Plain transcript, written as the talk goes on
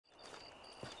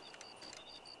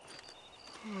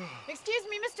Excuse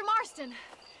me, Mr. Marston.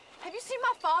 Have you seen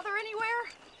my father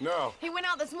anywhere? No. He went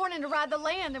out this morning to ride the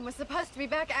land and was supposed to be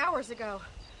back hours ago.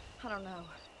 I don't know.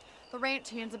 The ranch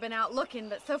hands have been out looking,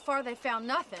 but so far they found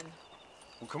nothing.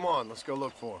 Well, come on, let's go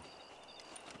look for him.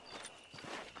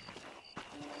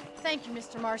 Thank you,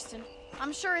 Mr. Marston.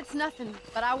 I'm sure it's nothing,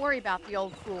 but I worry about the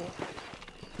old fool.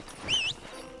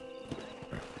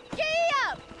 Giddy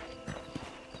up!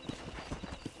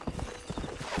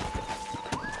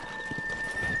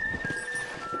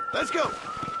 Let's go!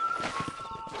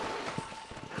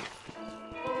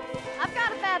 I've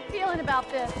got a bad feeling about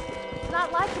this. It's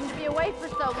not like him to be away for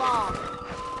so long.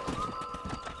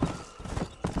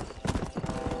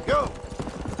 Go!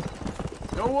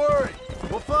 Don't worry,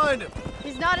 we'll find him.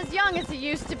 He's not as young as he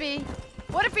used to be.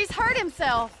 What if he's hurt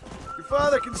himself? Your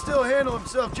father can still handle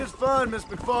himself just fine, Miss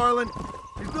MacFarlane.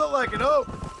 He's built like an oak.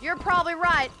 You're probably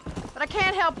right, but I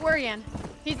can't help worrying.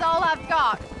 He's all I've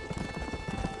got.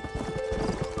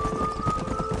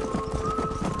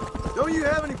 Don't you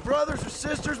have any brothers or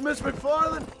sisters, Miss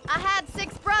MacFarlane? I had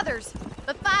 6 brothers,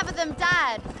 but 5 of them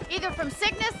died, either from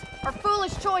sickness or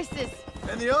foolish choices.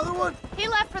 And the other one? He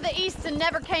left for the East and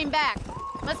never came back.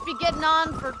 Must be getting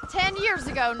on for 10 years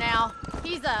ago now.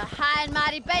 He's a high and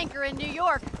mighty banker in New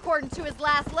York, according to his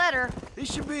last letter. He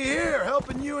should be here,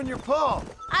 helping you and your pa.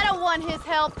 I don't want his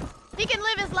help. He can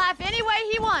live his life any way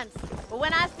he wants. But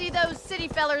when I see those city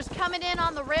fellers coming in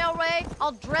on the railway,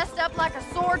 all dressed up like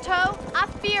a sore toe, I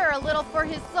fear a little for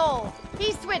his soul.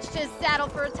 He switched his saddle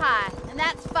for a tie, and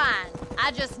that's fine.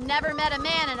 I just never met a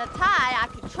man in a tie I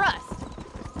could trust.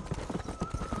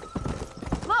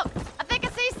 Look, I think I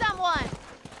see someone.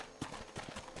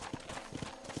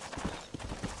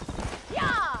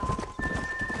 Yeah!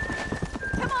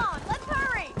 Come on, let's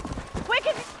hurry! Quick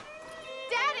as...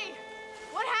 Daddy!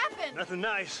 What happened? Nothing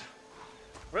nice.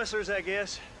 Rustlers, I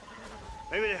guess.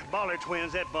 Maybe the Baller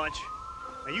twins, that bunch.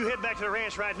 Now you head back to the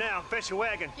ranch right now and fetch a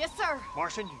wagon. Yes, sir.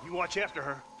 Marston, you watch after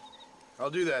her. I'll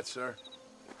do that, sir.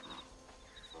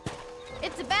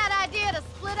 It's a bad idea to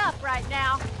split up right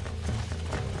now.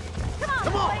 Come on.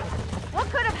 boys! What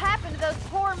could have happened to those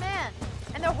poor men?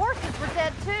 And their horses were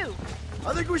dead, too.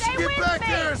 I think we should Stay get with back me.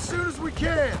 there as soon as we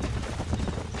can.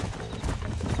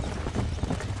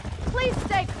 Please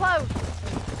stay close.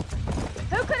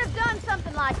 Who could have done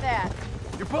something like that?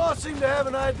 Your pa seemed to have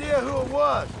an idea who it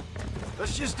was.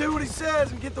 Let's just do what he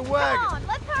says and get the wagon. Come on,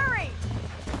 let's hurry!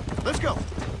 Let's go.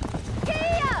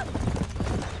 Giddy up!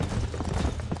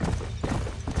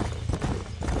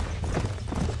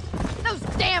 Those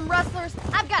damn rustlers!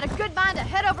 I've got a good mind to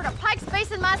head over to Pike's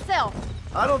Basin myself.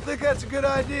 I don't think that's a good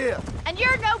idea. And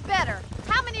you're no better.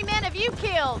 How many men have you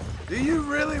killed? Do you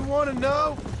really want to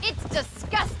know? It's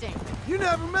disgusting. You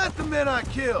never met the men I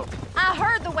killed. I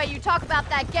heard the way you talk about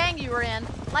that gang you were in,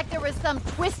 like there was some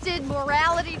twisted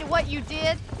morality to what you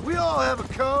did. We all have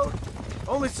a code.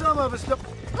 Only some of us don't.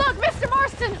 Look, Mr.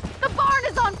 Marston, the barn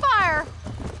is on fire.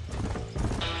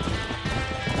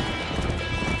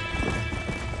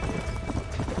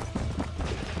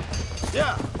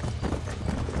 Yeah.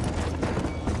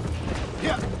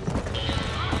 Yeah.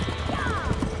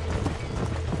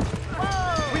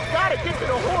 Whoa! We gotta get to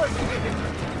the horse.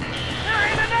 There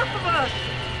ain't enough of us.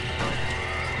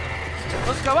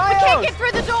 Let's go We can't get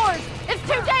through the doors. It's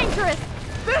too dangerous.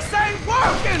 This ain't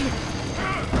working.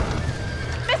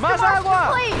 Mr. Mas Marston,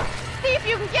 agua. please, see if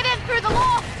you can get in through the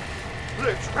loft.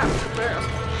 The traps are there.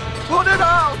 Put it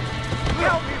out.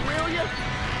 Help me, will you?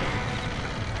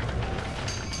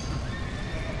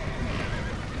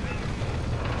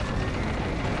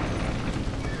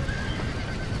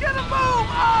 Get a move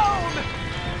on!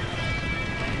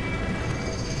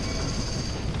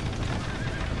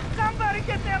 Somebody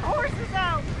get them horses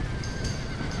out!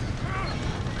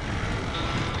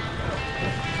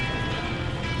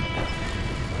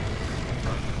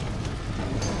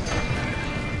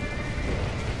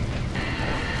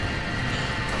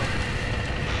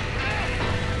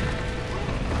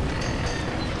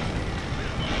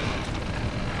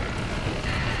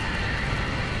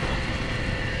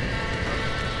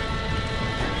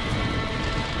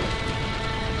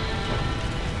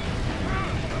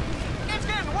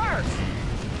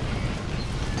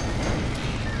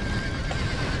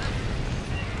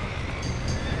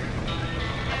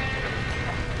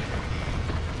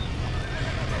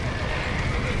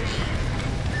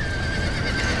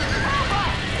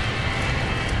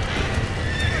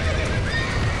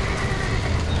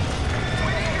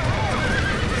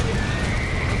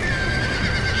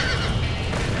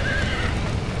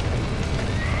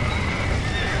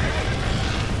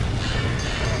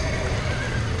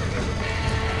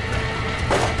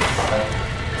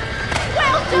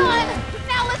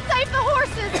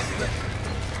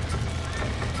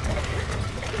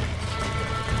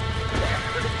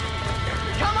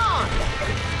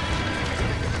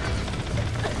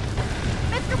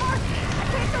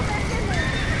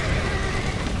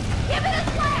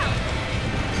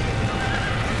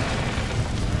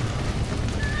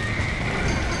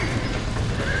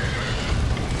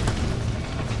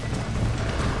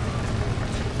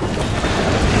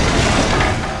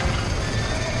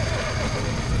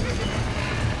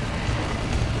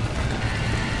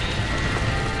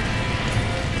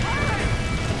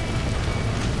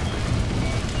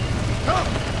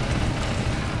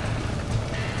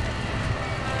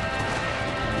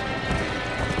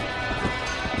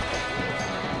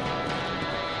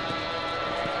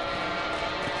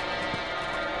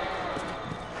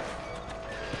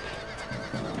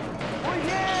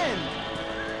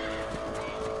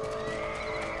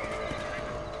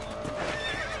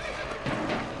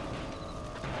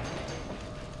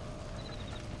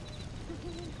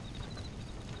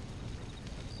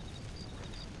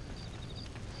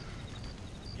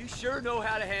 sure know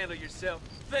how to handle yourself.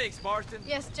 Thanks, Marston.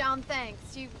 Yes, John,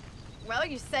 thanks. Well,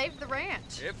 you saved the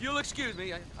ranch. If you'll excuse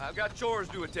me, I've got chores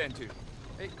to attend to.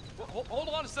 Hey, hold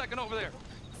on a second over there.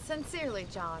 Sincerely,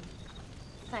 John.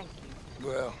 Thank you.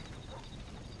 Well,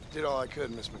 did all I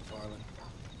could, Miss MacFarlane.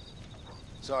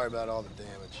 Sorry about all the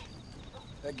damage.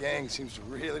 That gang seems to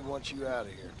really want you out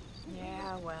of here.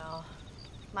 Yeah, well,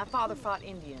 my father fought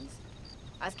Indians.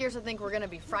 I scarcely think we're gonna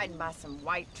be frightened by some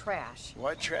white trash.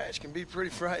 White trash can be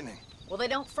pretty frightening. Well, they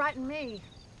don't frighten me.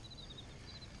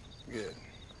 Good.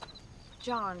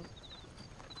 John,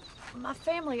 my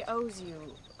family owes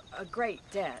you a great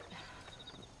debt.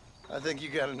 I think you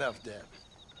got enough debt.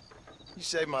 You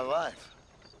saved my life.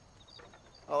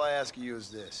 All I ask of you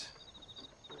is this.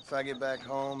 If I get back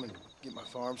home and get my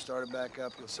farm started back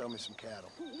up, you'll sell me some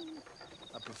cattle.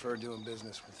 I prefer doing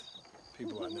business with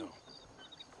people I know.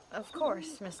 Of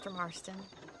course, Mr. Marston.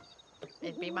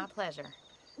 It'd be my pleasure.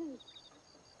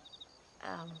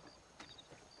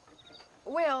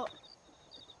 Well,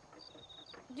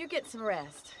 you get some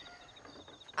rest.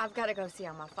 I've got to go see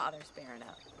how my father's bearing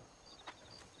up.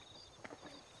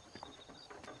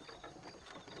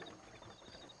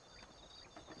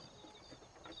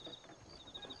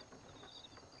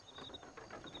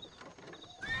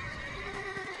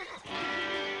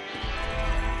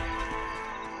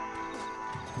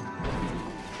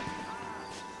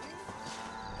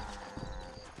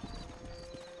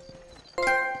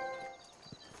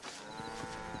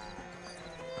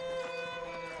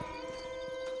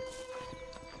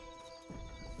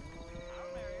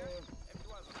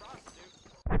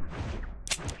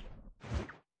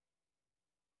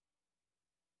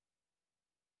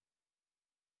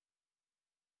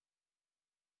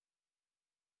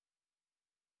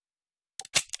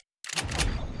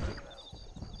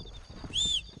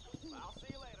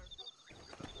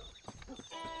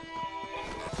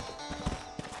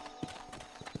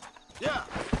 Yeah!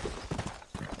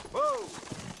 Whoa!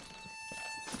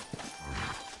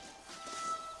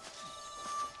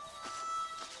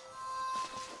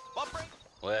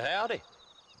 Well, howdy.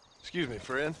 Excuse me,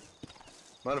 friend.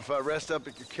 Mind if I rest up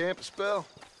at your camp a spell?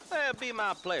 Well, it'd be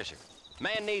my pleasure.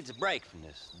 Man needs a break from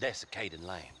this desiccated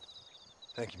land.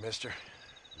 Thank you, mister.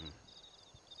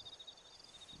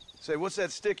 Say, what's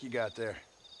that stick you got there?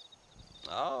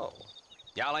 Oh.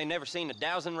 Y'all ain't never seen a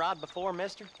dowsing rod before,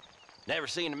 mister? Never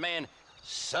seen a man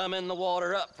summon the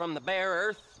water up from the bare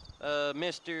earth?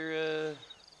 Mr.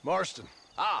 Marston.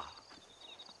 Ah.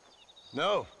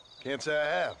 No, can't say I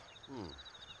have.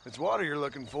 It's water you're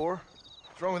looking for.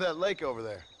 What's wrong with that lake over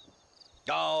there?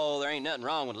 Oh, there ain't nothing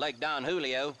wrong with Lake Don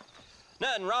Julio.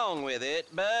 Nothing wrong with it,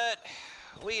 but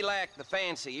we lack the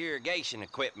fancy irrigation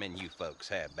equipment you folks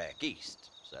have back east,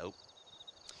 so...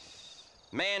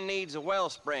 Man needs a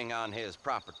wellspring on his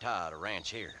property to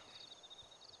ranch here.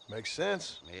 Makes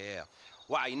sense. Yeah.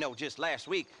 Why, you know, just last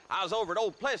week, I was over at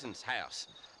old Pleasant's house.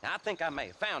 Now, I think I may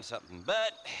have found something,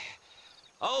 but...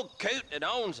 Old coot that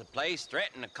owns the place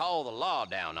threatened to call the law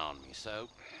down on me, so...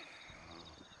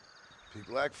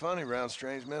 People act funny around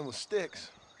strange men with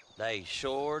sticks. They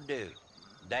sure do.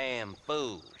 Damn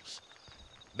fools.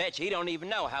 Bet you he don't even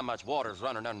know how much water's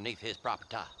running underneath his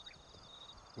property.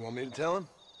 You want me to tell him?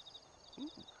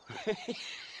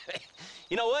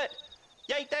 You know what?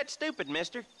 You ain't that stupid,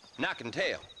 mister. And I can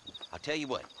tell. I'll tell you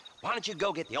what. Why don't you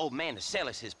go get the old man to sell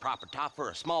us his property for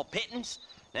a small pittance?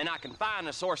 Then I can find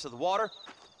the source of the water,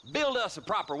 build us a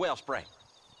proper wellspring.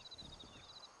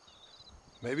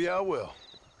 Maybe I will.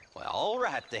 Well, all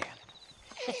right then.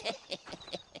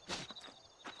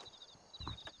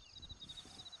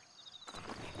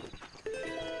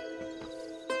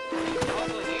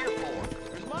 What are we here for?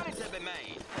 There's money to be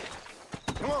made.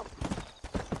 Come on.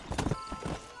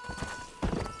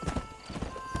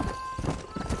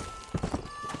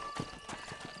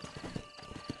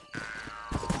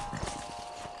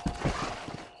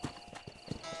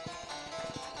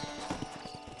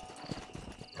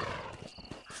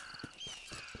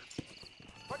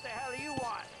 What the hell do you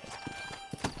want?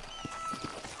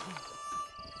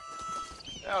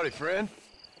 Howdy, friend.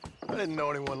 I didn't know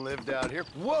anyone lived out here.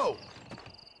 Whoa!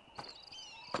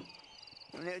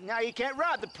 Now you can't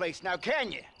rob the place now,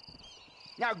 can you?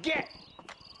 Now get!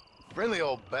 Friendly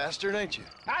old bastard, ain't you?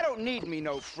 I don't need me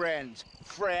no friends,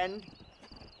 friend.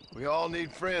 We all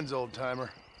need friends, old-timer.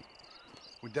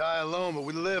 We die alone, but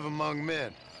we live among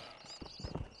men.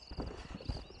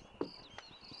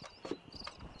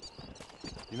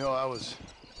 You know, I was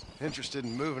interested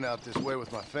in moving out this way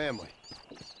with my family.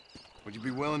 Would you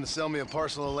be willing to sell me a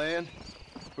parcel of land?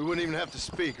 We wouldn't even have to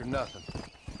speak or nothing.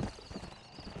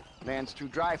 Land's too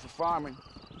dry for farming.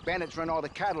 Bandits run all the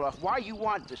cattle off. Why you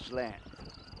want this land?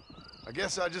 I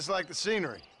guess I just like the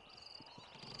scenery.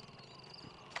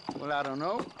 Well, I don't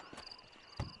know.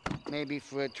 Maybe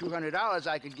for $200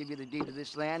 I could give you the deed to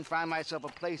this land, find myself a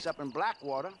place up in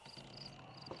Blackwater.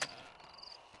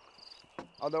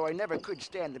 Although I never could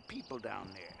stand the people down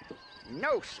there.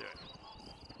 No, sir.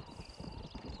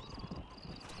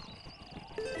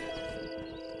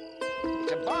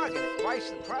 It's a bargain at twice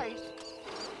the price.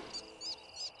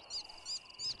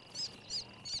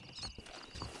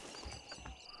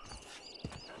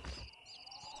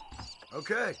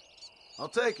 Okay, I'll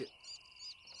take it.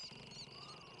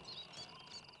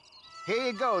 Here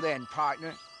you go then,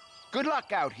 partner. Good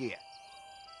luck out here.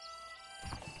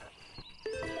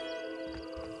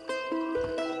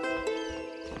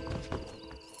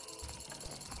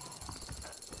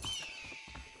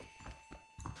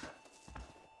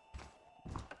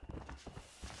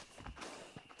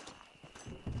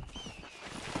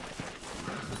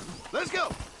 Let's go!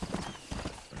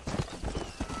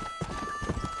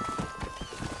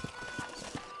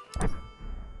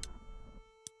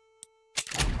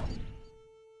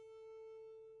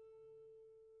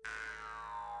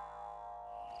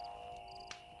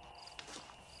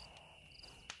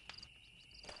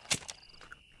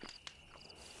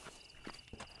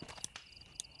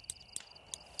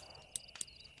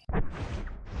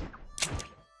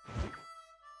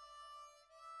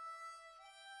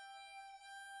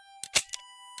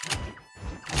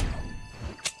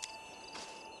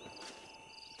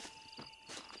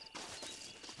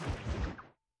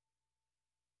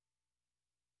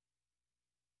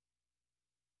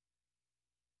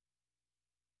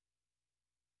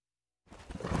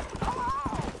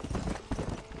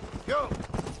 Go!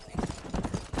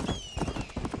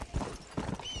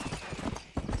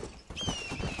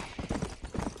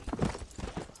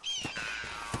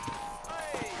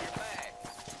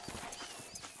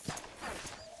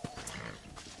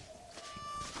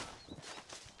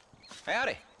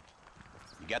 Howdy.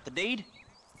 You got the deed?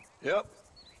 Yep.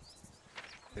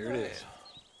 Here it is.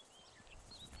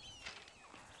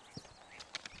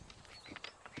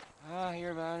 I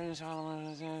hear about it.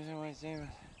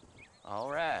 All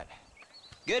right.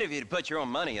 Good of you to put your own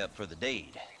money up for the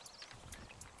deed.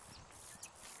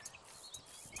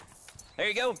 There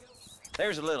you go.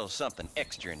 There's a little something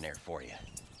extra in there for you.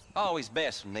 Always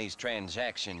best when these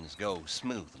transactions go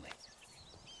smoothly.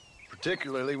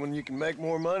 Particularly when you can make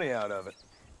more money out of it.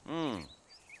 Hmm.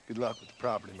 Good luck with the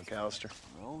property, McAllister.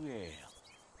 Oh, yeah.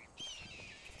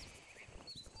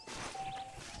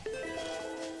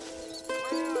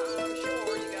 Well, I'm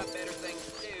sure you got better things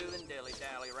to do than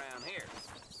dilly-dally around here.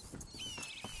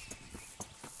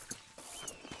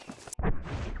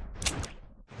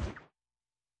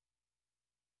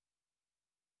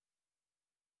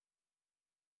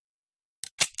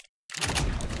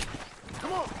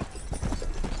 Come on!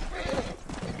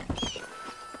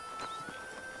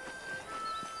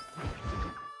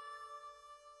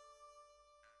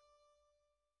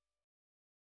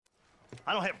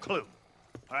 I don't have a clue.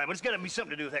 All right, but it's got to be something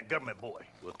to do with that government boy.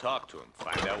 We'll talk to him,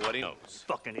 find out what he knows.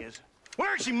 Fucking is.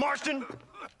 Where is she, Marston?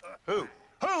 Who?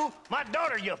 Who? My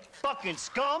daughter, you fucking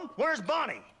scum. Where's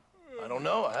Bonnie? I don't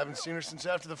know. I haven't seen her since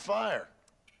after the fire.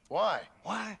 Why?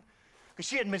 Why? Because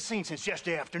she hadn't been seen since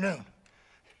yesterday afternoon.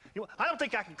 You know, I don't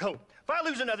think I can cope. If I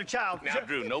lose another child... Now,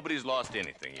 Drew, nobody's lost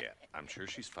anything yet. I'm sure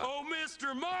she's fine. Oh,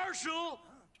 Mr. Marshall!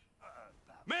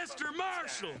 Mr.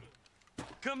 Marshall!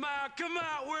 Come out,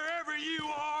 wherever you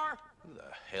are! Who the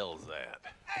hell's that?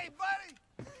 Hey, buddy!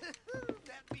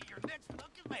 That'd be your next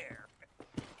fucking mayor.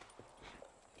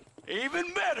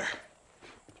 Even better!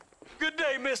 Good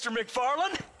day, Mr.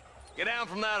 MacFarlane. Get down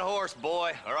from that horse,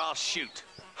 boy, or I'll shoot.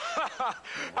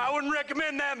 I wouldn't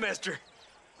recommend that, mister.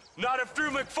 Not if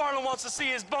Drew MacFarlane wants to see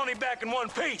his Boney back in one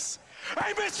piece.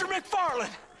 Hey, Mr. MacFarlane!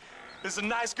 This is a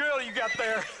nice girl you got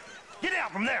there. Get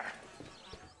out from there!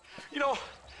 You know,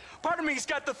 part of me's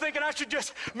got to thinking I should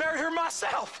just marry her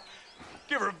myself.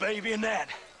 Give her a baby and that.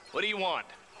 What do you want?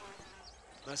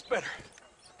 That's better.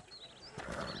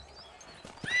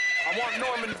 I want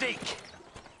Norman Deke.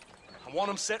 I want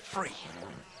him set free.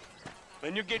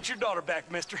 Then you'll get your daughter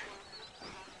back, mister.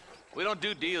 We don't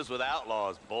do deals with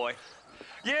outlaws, boy.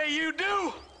 Yeah, you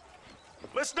do.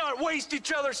 Let's not waste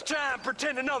each other's time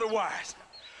pretending otherwise.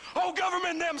 Oh,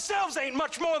 government themselves ain't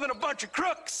much more than a bunch of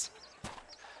crooks.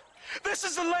 This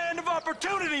is the land of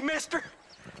opportunity, mister.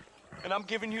 And I'm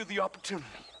giving you the opportunity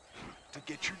to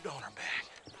get your daughter back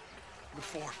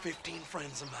before 15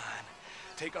 friends of mine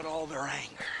take out all their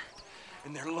anger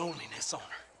and their loneliness on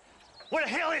her. Where the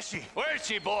hell is she? Where is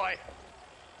she, boy?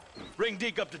 Bring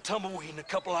Deke up to Tumbleweed in a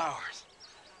couple hours.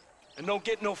 And don't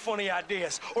get no funny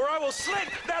ideas, or I will slit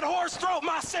that horse throat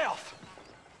myself.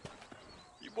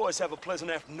 You boys have a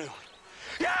pleasant afternoon.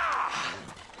 Yeah!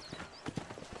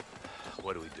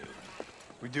 What do we do?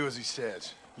 We do as he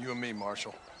says. You and me,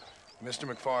 Marshal. Mr.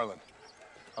 MacFarlane,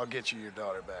 I'll get you your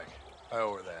daughter back. I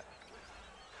owe her that.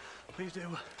 Please do.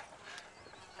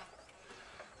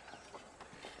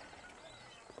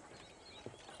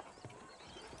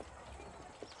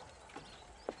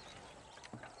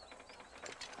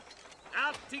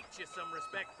 I'll teach you some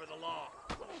respect for the law.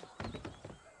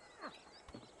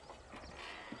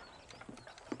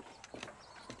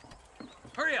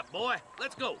 Hurry up, boy.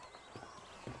 Let's go.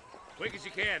 Quick as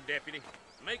you can, Deputy.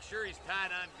 Make sure he's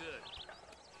tied on good.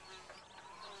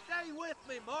 Stay with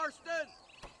me, Marston.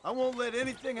 I won't let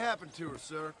anything happen to her,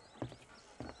 sir.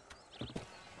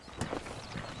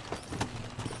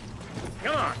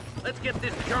 Come on, let's get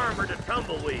this charmer to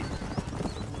tumbleweed.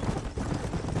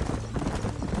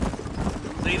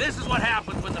 See, this is what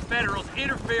happens when the Federals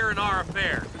interfere in our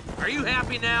affairs. Are you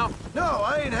happy now? No,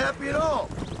 I ain't happy at all.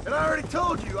 And I already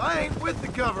told you, I ain't with the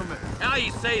government. Now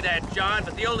you say that, John,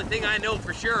 but the only thing I know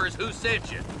for sure is who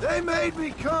sent you. They made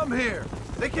me come here.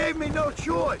 They gave me no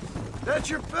choice. That's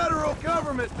your federal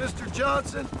government, Mr.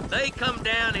 Johnson. They come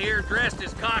down here dressed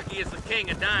as cocky as the King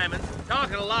of Diamonds,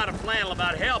 talking a lot of flannel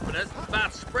about helping us,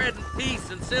 about spreading peace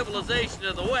and civilization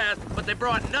to the West, but they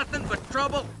brought nothing but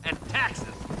trouble and taxes.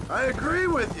 I agree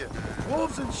with you.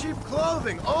 Wolves in sheep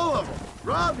clothing, all of them.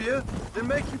 Rob you, then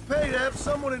make you pay to have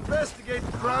someone investigate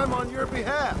the crime on your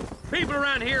behalf. People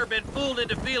around here have been fooled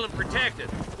into feeling protected,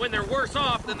 when they're worse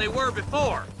off than they were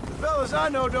before. The fellas I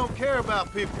know don't care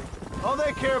about people. All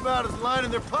they care about is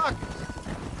lining their pockets.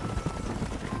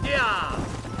 Yeah.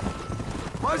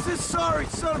 Why's this sorry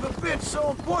son of a bitch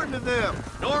so important to them?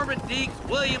 Norman Deeks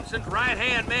Williamson's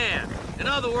right-hand man. In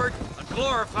other words, a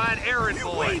glorified errand You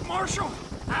boy. wait, Marshal.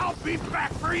 I'll be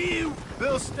back for you.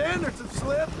 Bill's standards have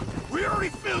slipped. We already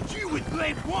filled you with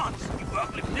lead once, you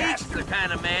ugly Deeks is the bastard.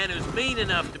 kind of man who's mean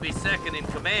enough to be second in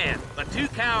command, but too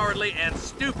cowardly and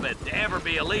stupid to ever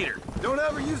be a leader. Don't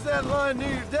ever use that line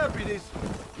near your deputies.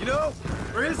 You know,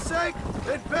 for his sake,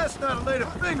 they'd best not have laid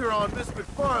a finger on Miss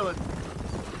MacFarlane.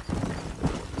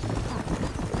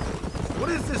 What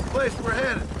is this place we're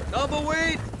headed?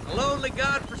 Tumbleweed, a lonely,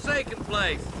 god-forsaken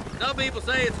place. Some people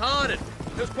say it's haunted.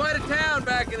 It was quite a town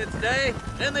back in its day.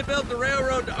 Then they built the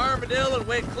railroad to Armadillo and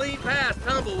went clean past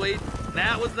Tumbleweed. And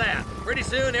that was that. Pretty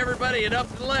soon, everybody had up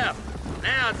and left.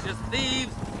 Now it's just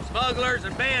thieves, smugglers,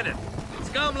 and bandits.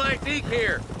 Scum like Deke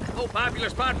here. Oh, popular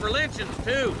spot for lynchings,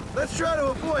 too. Let's try to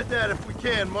avoid that if we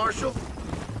can, Marshal.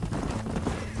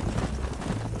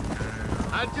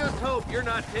 I just hope you're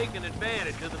not taking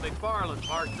advantage of the MacFarlane,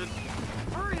 Marston.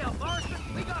 Hurry up, Marston.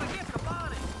 We gotta get the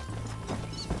body.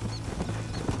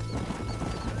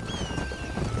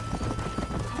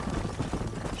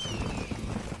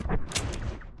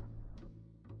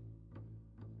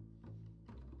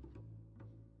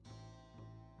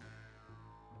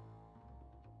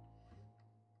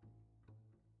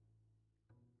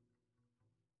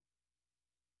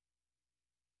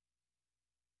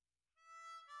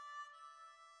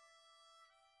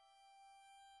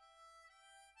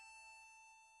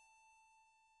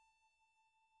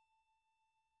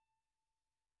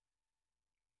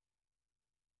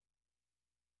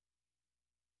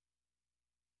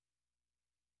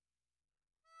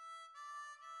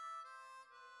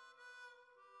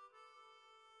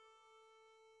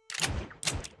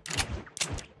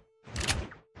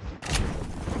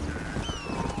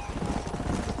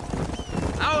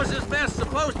 How is this mess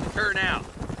supposed to turn out?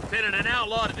 Pinning an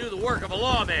outlaw to do the work of a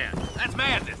lawman. That's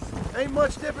madness. Ain't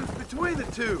much difference between the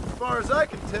two, as far as I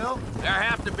can tell. There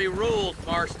have to be rules,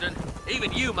 Marston.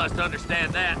 Even you must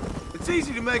understand that. It's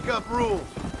easy to make up rules,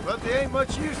 but they ain't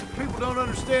much use if people don't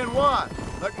understand why.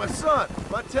 Like my son,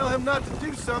 if I tell him not to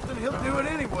do something, he'll do it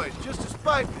anyways, just to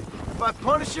spite me. If I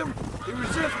punish him, he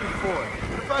resents me for it.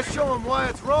 But if I show him why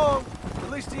it's wrong,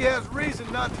 at least he has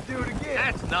reason not to do it again.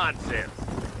 That's nonsense.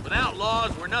 With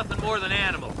outlaws, we're nothing more than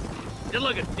animals. Just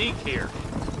look at Deke here.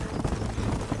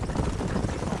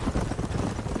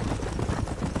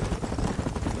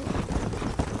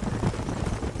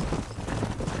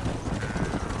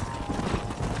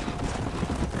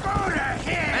 Go to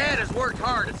hell! Man has worked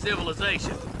hard at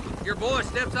civilization. Your boy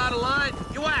steps out of line,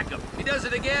 you whack him. He does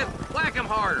it again, whack him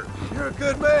harder. You're a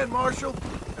good man, Marshal,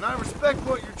 and I respect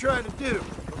what you're trying to do.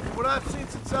 But from what I've seen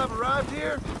since I've arrived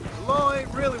here, the law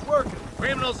ain't really working.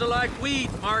 Criminals are like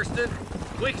weeds, Marston.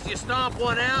 Quick as you stomp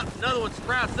one out, another one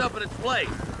sprouts up in its place.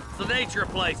 It's the nature of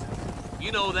places.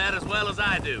 You know that as well as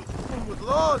I do. The problem with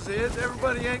laws is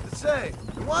everybody ain't the same.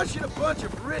 And why should a bunch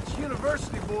of rich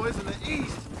university boys in the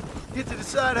East get to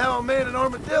decide how a man in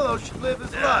Armadillo should live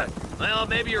his life? Well,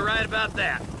 maybe you're right about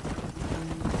that.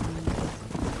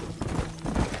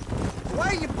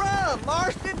 Where you from,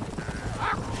 Marston?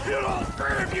 I'll kill all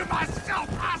three of you myself,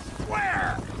 I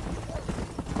swear!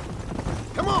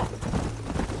 Come on!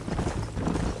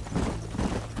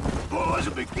 Boys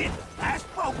will be getting fast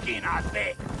poking, I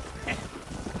bet.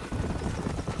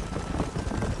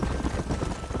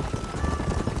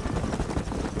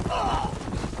 Oh,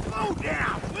 slow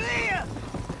down, will ya?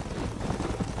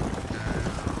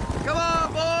 Come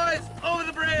on, boys! Over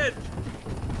the bridge!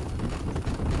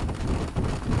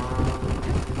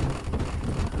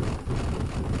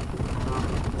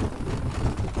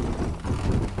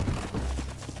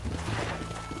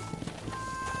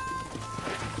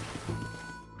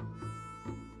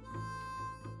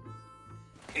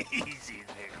 Easy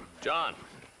there. John,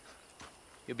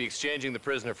 you'll be exchanging the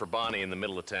prisoner for Bonnie in the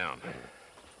middle of town.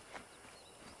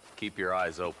 Keep your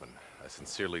eyes open. I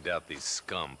sincerely doubt these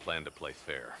scum plan to play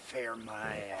fair. Fair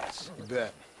my ass. You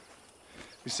bet.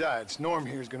 Besides, Norm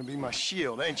here is gonna be my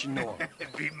shield, ain't you, Norm?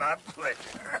 It'd be my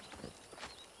pleasure.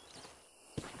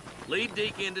 Lead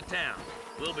Deke into town.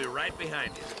 We'll be right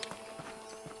behind you.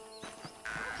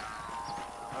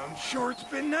 I'm sure it's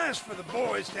been nice for the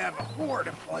boys to have a whore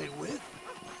to play with.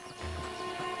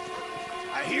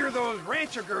 I hear those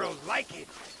rancher girls like it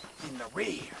in the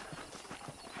rear.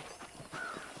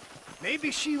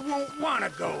 Maybe she won't want to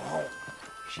go home.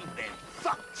 She's been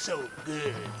fucked so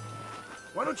good.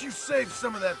 Why don't you save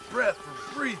some of that breath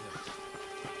for breathing?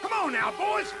 Come on now,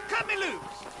 boys. Cut me loose.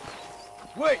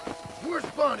 Wait, where's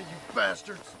Bonnie, you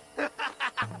bastards?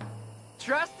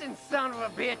 Trusting son of a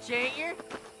bitch, ain't you?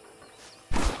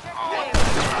 You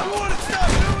wanna stop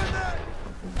doing that?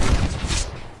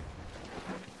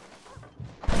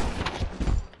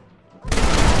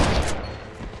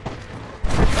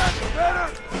 That's better!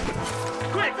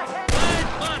 Quick! Find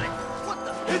Bonnie!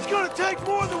 It's gonna take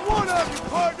more than one of you,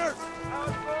 partner!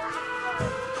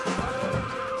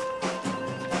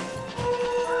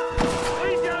 We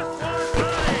just want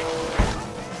Bonnie!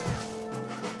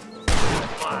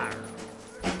 Fire!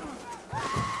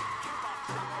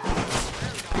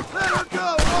 Let her go!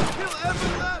 I'll kill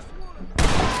every last one of you!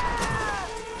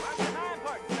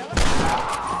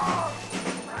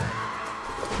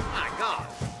 My God!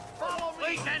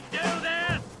 We can do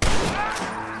this!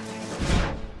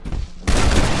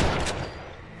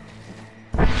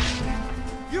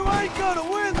 You ain't gonna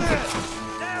win this!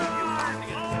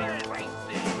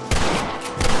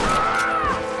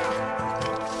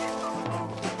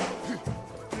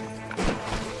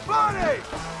 Bonnie!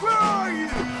 Where are you?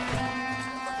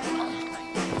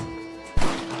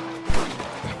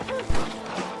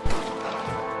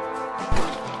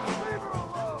 Leave her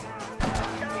alone!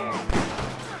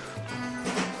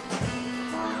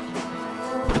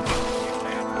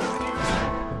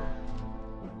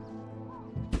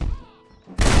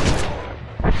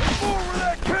 Look for where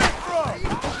that came from!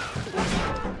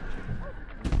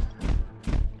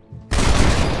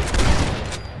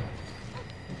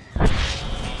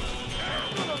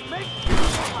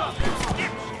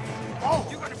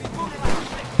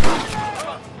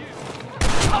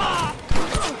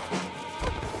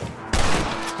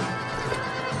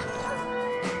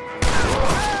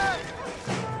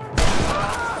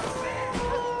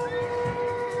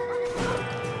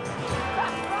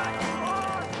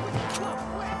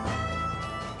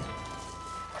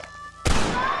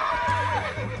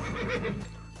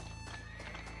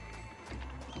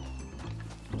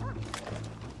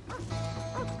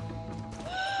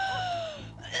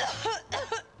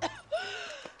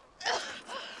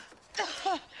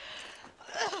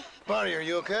 Bonnie, are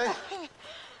you okay?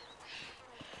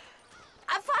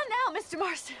 I'm fine now, Mr.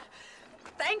 Marston.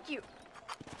 Thank you.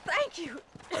 Thank you.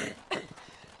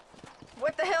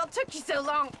 What the hell took you so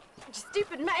long, you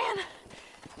stupid man?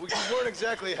 Well, you weren't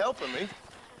exactly helping me.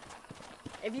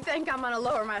 If you think I'm gonna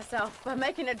lower myself by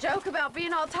making a joke about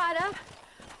being all tied up,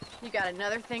 you got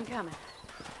another thing coming.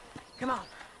 Come on.